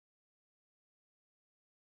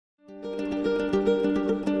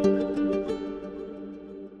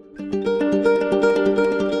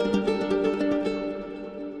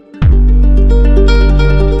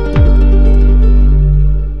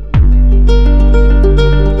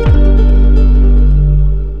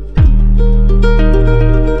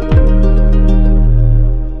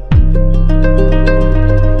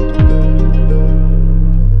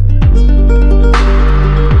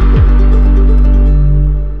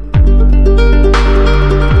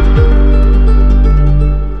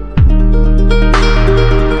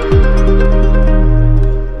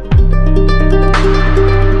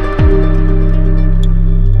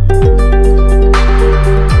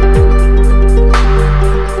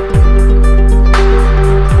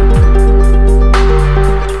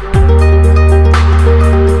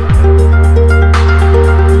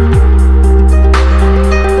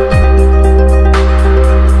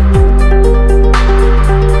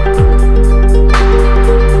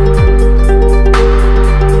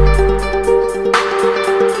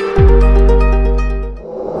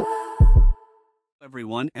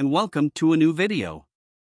welcome to a new video.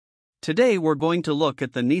 Today we're going to look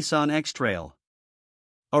at the Nissan X-Trail.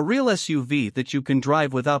 A real SUV that you can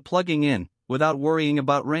drive without plugging in, without worrying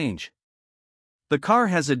about range. The car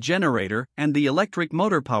has a generator and the electric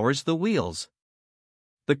motor powers the wheels.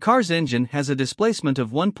 The car's engine has a displacement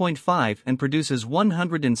of 1.5 and produces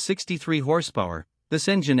 163 horsepower. This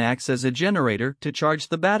engine acts as a generator to charge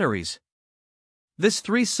the batteries. This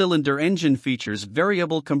three-cylinder engine features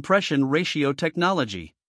variable compression ratio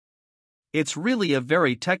technology. It's really a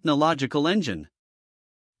very technological engine.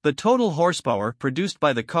 The total horsepower produced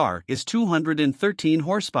by the car is 213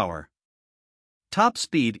 horsepower. Top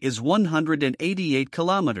speed is 188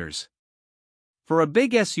 kilometers. For a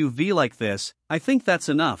big SUV like this, I think that's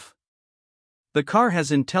enough. The car has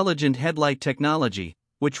intelligent headlight technology,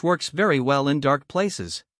 which works very well in dark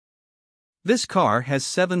places. This car has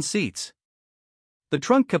 7 seats. The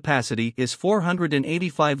trunk capacity is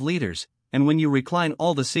 485 liters, and when you recline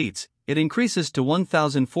all the seats, it increases to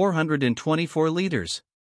 1,424 liters.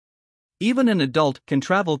 Even an adult can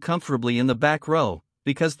travel comfortably in the back row,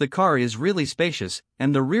 because the car is really spacious,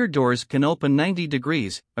 and the rear doors can open 90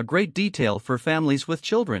 degrees, a great detail for families with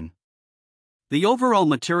children. The overall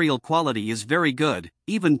material quality is very good.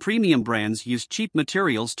 Even premium brands use cheap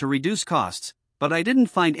materials to reduce costs, but I didn't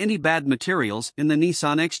find any bad materials in the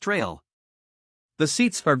Nissan X-Trail. The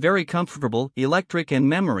seats are very comfortable, electric and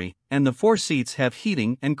memory, and the 4 seats have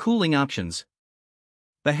heating and cooling options.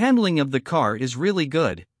 The handling of the car is really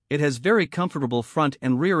good. It has very comfortable front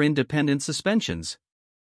and rear independent suspensions.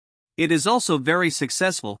 It is also very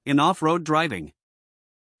successful in off-road driving.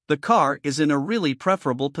 The car is in a really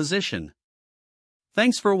preferable position.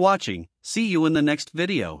 Thanks for watching. See you in the next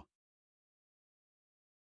video.